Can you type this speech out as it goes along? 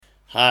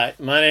Hi,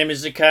 my name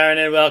is Zakarin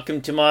and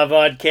welcome to my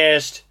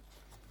vodcast.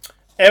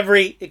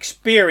 Every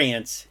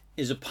experience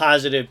is a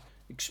positive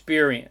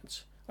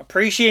experience.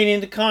 Appreciating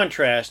the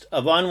contrast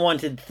of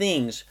unwanted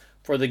things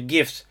for the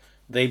gifts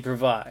they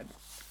provide.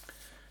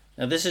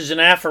 Now this is an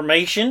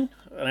affirmation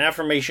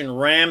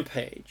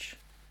rampage.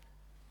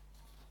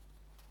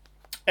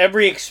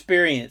 Every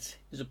experience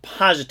is a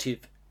positive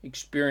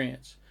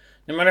experience.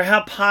 No matter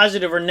how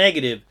positive or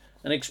negative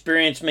an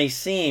experience may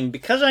seem,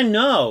 because I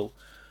know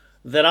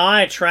that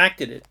I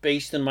attracted it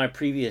based on my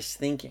previous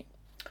thinking.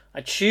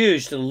 I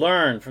choose to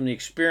learn from the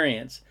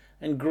experience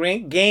and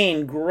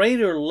gain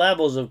greater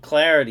levels of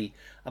clarity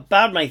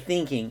about my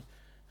thinking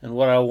and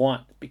what I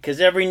want,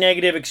 because every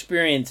negative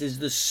experience is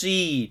the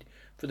seed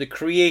for the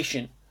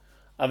creation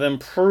of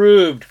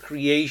improved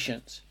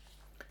creations,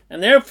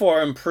 and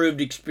therefore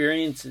improved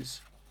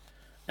experiences.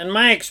 And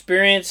my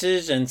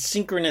experiences and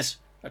synchronous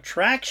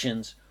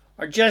attractions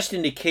are just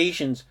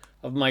indications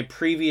of my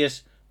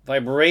previous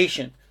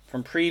vibration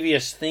from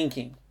previous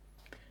thinking,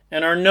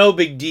 and are no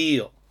big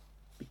deal,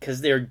 because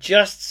they're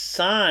just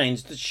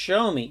signs that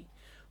show me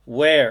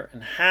where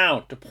and how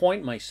to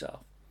point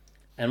myself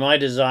and my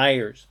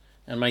desires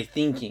and my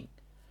thinking.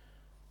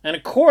 And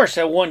of course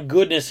I want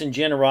goodness and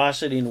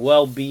generosity and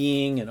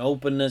well-being and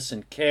openness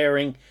and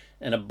caring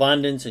and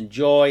abundance and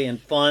joy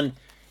and fun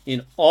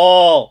in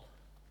all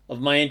of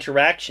my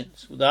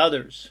interactions with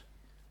others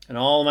and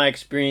all my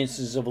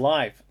experiences of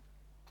life.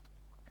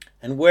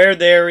 And where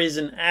there is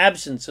an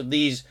absence of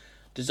these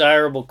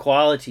desirable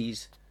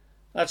qualities,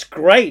 that's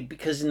great,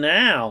 because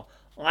now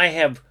I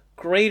have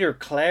greater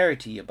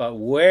clarity about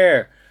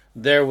where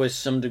there was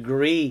some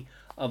degree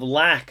of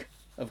lack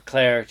of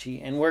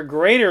clarity and where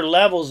greater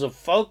levels of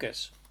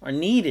focus are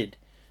needed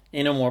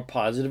in a more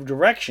positive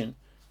direction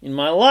in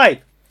my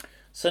life.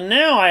 So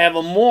now I have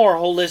a more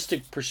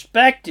holistic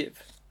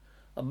perspective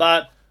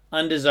about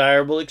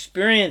undesirable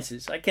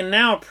experiences. I can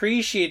now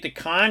appreciate the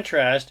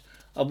contrast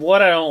of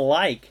what I don't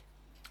like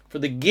for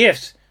the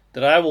gifts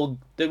that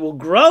will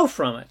grow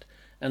from it,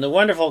 and the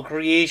wonderful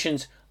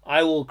creations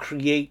I will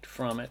create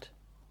from it.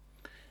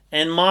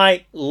 And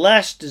my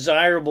less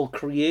desirable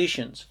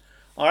creations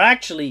are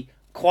actually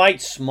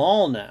quite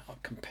small now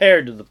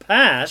compared to the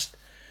past,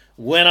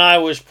 when I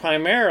was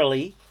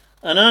primarily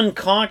an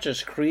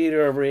unconscious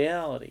creator of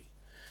reality.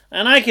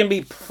 And I can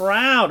be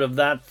proud of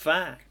that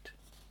fact.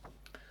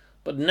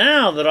 But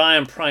now that I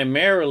am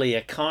primarily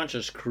a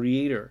conscious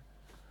creator,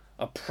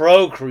 a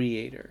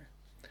procreator,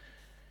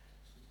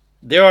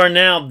 there are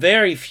now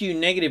very few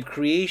negative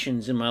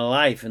creations in my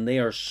life, and they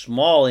are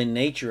small in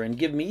nature and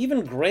give me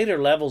even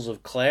greater levels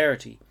of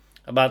clarity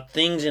about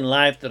things in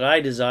life that I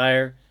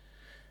desire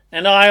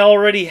and I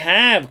already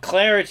have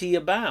clarity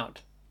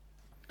about,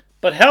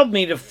 but help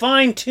me to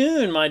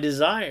fine-tune my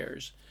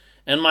desires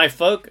and my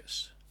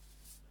focus.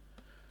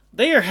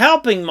 They are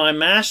helping my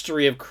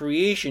mastery of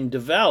creation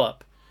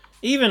develop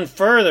even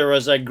further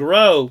as I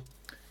grow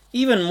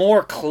even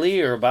more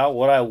clear about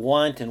what I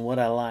want and what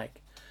I like.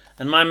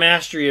 And my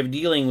mastery of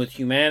dealing with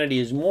humanity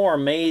is more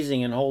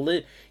amazing and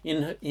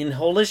in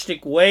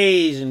holistic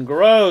ways and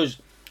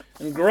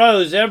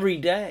grows every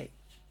day.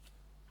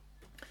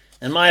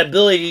 And my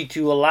ability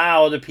to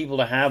allow other people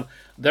to have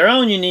their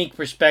own unique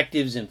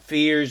perspectives and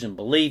fears and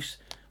beliefs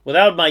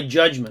without my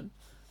judgment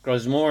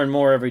grows more and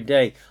more every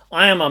day.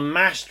 I am a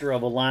master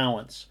of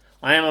allowance.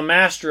 I am a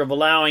master of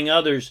allowing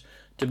others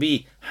to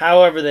be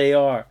however they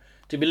are,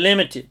 to be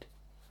limited,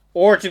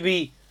 or to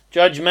be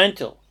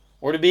judgmental,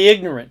 or to be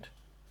ignorant,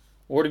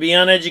 or to be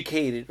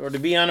uneducated, or to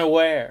be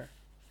unaware,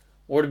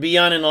 or to be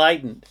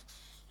unenlightened.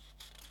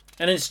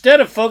 And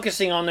instead of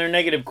focusing on their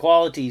negative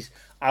qualities,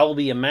 I will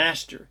be a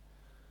master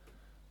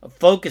of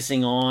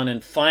focusing on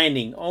and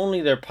finding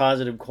only their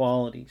positive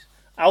qualities.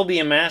 I will be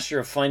a master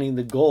of finding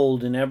the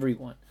gold in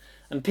everyone.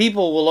 And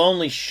people will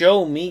only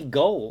show me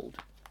gold.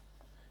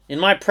 In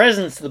my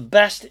presence, the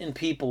best in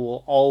people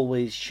will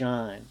always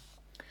shine.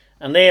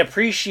 And they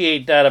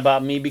appreciate that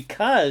about me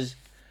because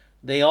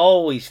they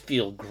always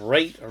feel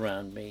great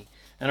around me,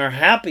 and are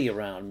happy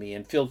around me,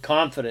 and feel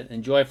confident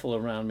and joyful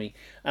around me.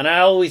 And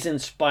I always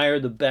inspire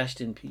the best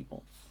in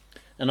people.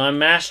 And my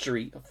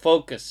mastery of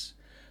focus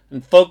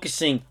and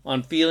focusing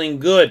on feeling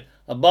good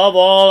above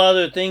all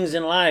other things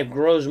in life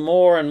grows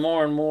more and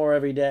more and more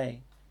every day.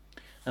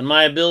 And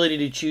my ability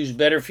to choose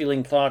better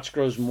feeling thoughts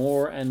grows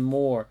more and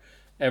more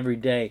every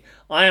day.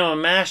 I am a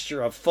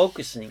master of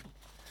focusing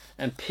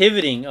and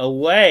pivoting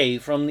away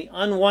from the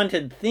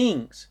unwanted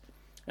things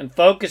and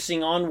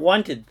focusing on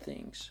wanted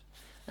things,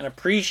 and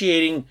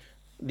appreciating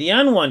the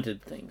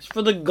unwanted things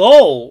for the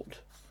gold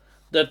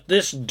that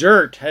this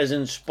dirt has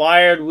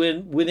inspired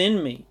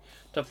within me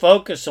to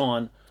focus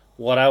on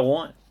what I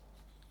want,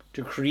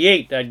 to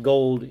create that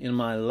gold in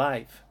my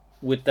life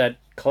with that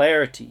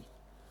clarity.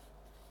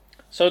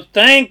 So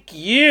thank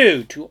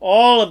you to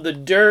all of the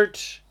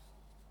dirt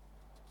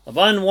of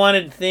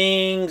unwanted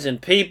things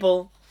and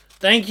people.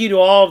 Thank you to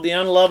all of the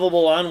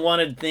unlovable,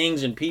 unwanted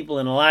things and people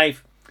in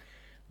life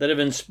that have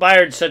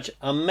inspired such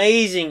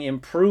amazing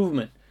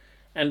improvement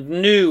and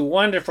new,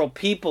 wonderful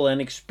people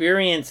and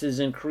experiences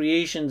and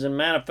creations and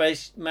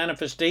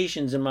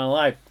manifestations in my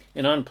life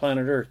and on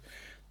planet Earth.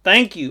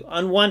 Thank you,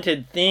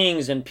 unwanted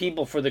things and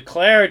people, for the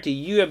clarity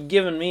you have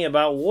given me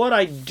about what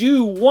I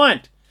do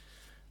want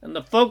and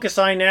the focus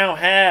I now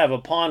have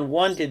upon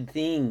wanted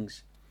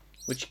things,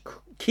 which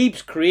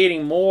keeps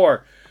creating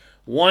more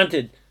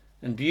wanted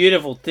and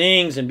beautiful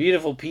things and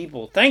beautiful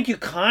people. Thank you,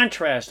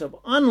 contrast of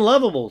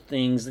unlovable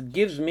things, that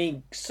gives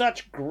me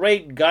such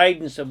great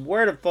guidance of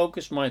where to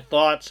focus my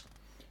thoughts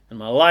and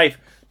my life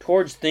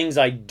towards things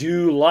I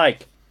do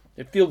like,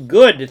 that feel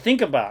good to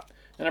think about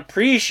and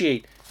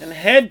appreciate and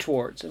head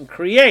towards and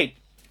create.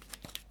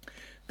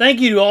 Thank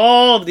you to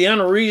all of the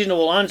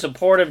unreasonable,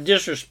 unsupportive,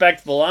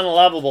 disrespectful,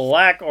 unlovable,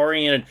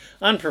 lack-oriented,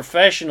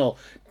 unprofessional,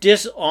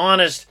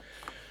 dishonest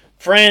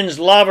friends,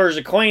 lovers,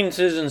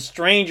 acquaintances, and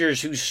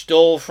strangers who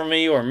stole from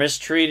me or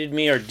mistreated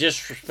me or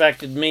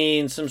disrespected me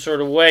in some sort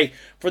of way,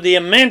 for the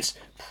immense,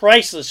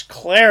 priceless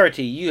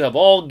clarity you have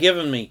all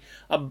given me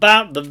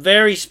about the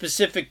very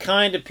specific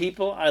kind of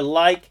people I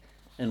like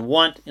and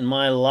want in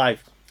my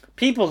life.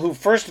 People who,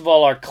 first of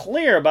all, are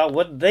clear about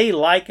what they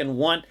like and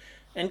want,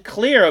 and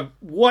clear of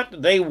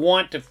what they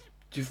want to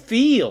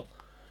feel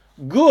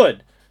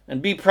good and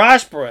be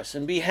prosperous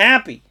and be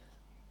happy.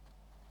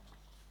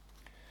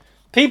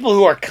 People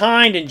who are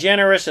kind and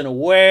generous and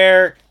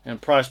aware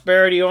and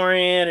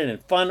prosperity-oriented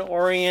and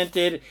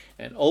fun-oriented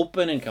and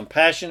open and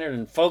compassionate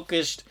and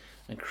focused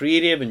and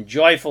creative and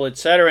joyful,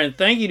 etc. And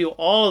thank you to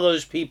all of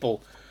those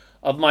people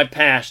of my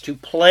past who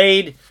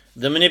played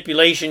the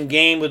manipulation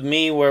game with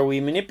me, where we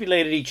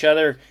manipulated each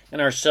other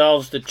and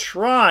ourselves to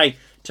try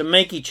to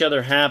make each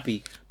other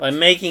happy by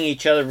making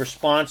each other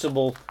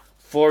responsible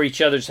for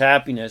each other's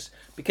happiness.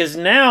 Because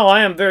now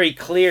I am very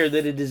clear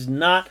that it is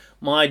not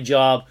my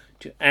job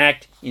to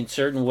act in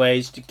certain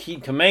ways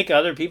to make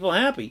other people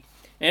happy.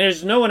 And it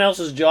is no one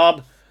else's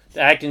job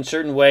to act in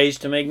certain ways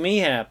to make me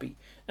happy.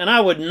 And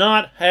I would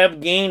not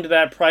have gained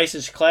that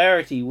priceless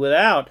clarity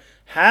without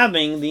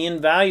having the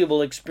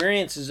invaluable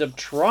experiences of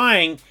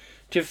trying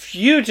to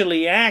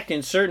futilely act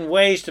in certain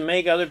ways to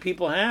make other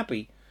people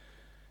happy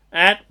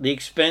at the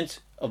expense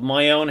of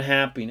my own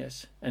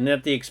happiness and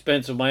at the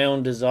expense of my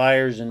own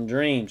desires and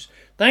dreams.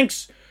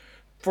 Thanks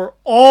for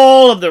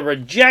all of the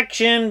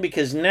rejection,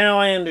 because now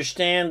I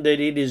understand that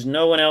it is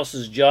no one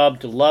else's job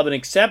to love and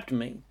accept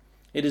me.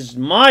 It is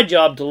my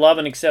job to love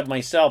and accept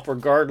myself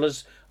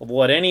regardless of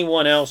what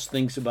anyone else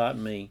thinks about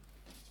me.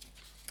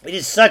 It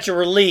is such a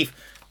relief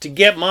to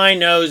get my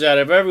nose out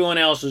of everyone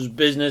else's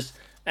business,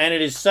 and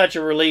it is such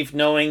a relief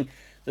knowing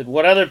that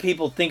what other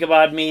people think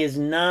about me is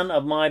none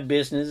of my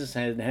business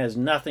and has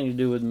nothing to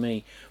do with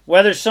me.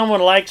 Whether someone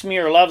likes me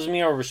or loves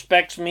me or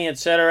respects me,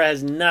 etc.,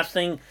 has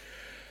nothing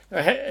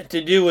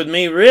to do with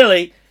me,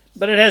 really,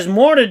 but it has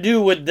more to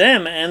do with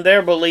them and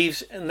their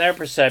beliefs and their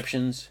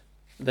perceptions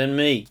than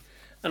me.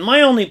 And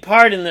my only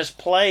part in this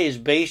play is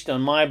based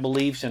on my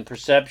beliefs and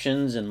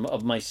perceptions and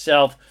of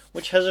myself,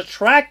 which has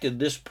attracted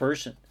this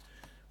person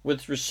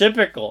with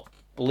reciprocal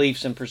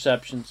beliefs and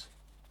perceptions.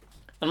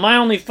 And my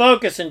only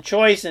focus and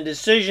choice and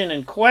decision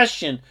and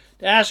question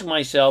to ask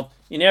myself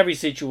in every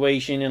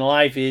situation in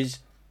life is,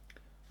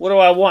 what do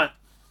I want?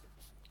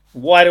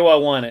 Why do I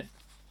want it?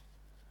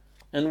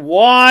 And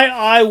why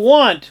I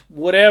want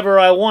whatever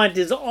I want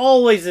is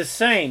always the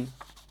same,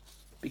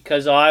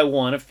 because I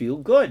want to feel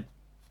good.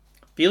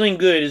 Feeling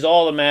good is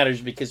all that matters,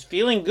 because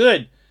feeling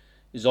good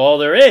is all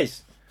there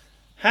is.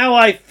 How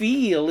I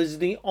feel is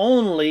the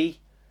only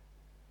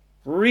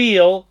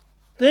real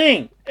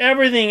thing.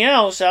 Everything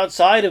else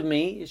outside of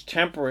me is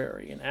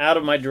temporary and out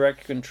of my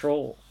direct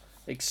control,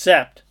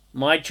 except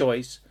my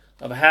choice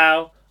of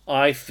how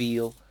I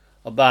feel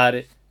about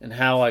it and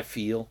how I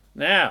feel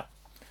now.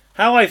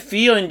 How I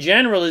feel in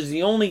general is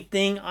the only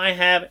thing I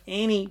have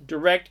any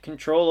direct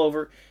control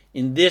over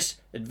in this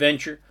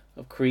adventure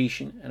of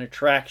creation and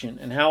attraction.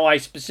 And how I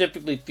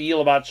specifically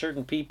feel about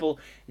certain people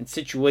and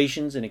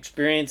situations and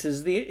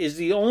experiences is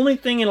the only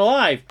thing in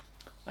life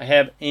I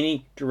have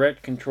any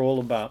direct control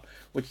about,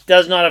 which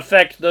does not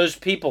affect those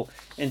people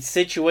and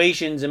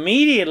situations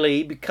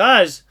immediately,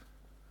 because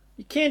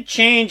you can't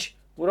change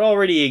what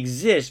already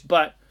exists,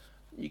 but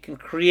you can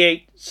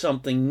create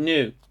something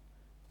new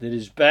that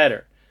is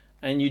better.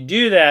 And you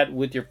do that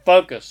with your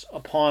focus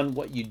upon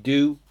what you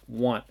do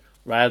want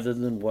rather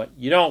than what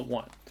you don't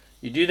want.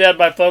 You do that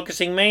by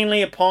focusing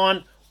mainly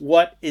upon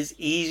what is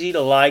easy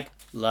to like,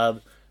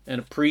 love, and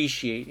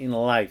appreciate in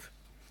life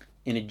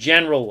in a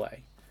general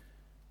way.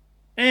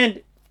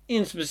 And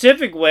in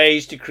specific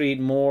ways to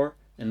create more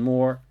and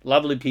more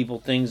lovely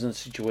people, things, and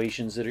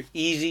situations that are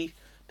easy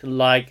to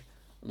like,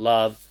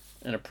 love,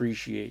 and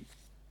appreciate.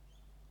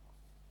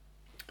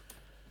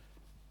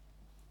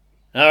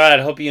 All right,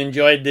 I hope you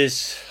enjoyed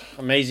this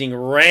amazing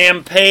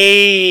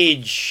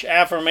rampage,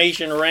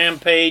 affirmation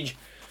rampage.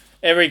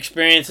 Every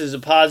experience is a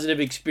positive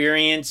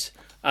experience.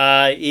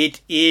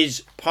 It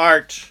is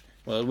it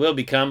will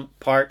become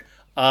part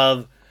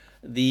of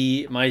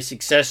my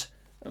Success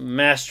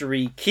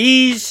Mastery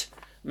Keys,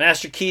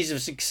 Master Keys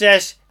of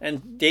Success,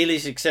 and Daily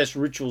Success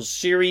Rituals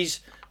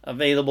series,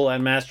 available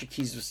at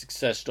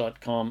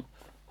masterkeysofsuccess.com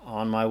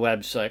on my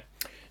website.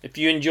 If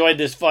you enjoyed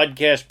this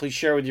podcast, please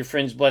share with your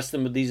friends. Bless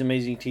them with these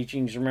amazing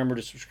teachings. Remember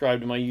to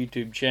subscribe to my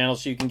YouTube channel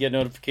so you can get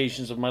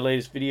notifications of my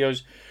latest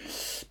videos.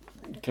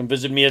 You can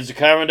visit me at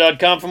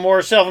zakairan.com for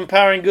more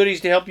self-empowering goodies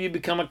to help you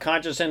become a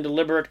conscious and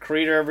deliberate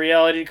creator of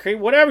reality to create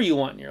whatever you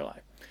want in your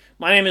life.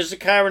 My name is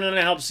Zakairan, and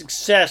I help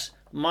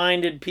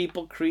success-minded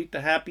people create the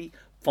happy,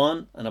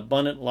 fun, and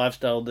abundant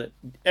lifestyle that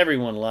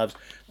everyone loves.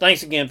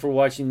 Thanks again for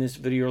watching this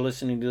video or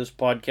listening to this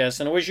podcast,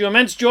 and I wish you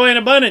immense joy and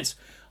abundance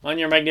on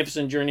your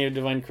magnificent journey of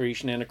divine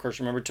creation. And, of course,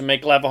 remember to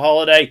make life a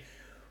holiday.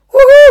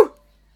 Woohoo!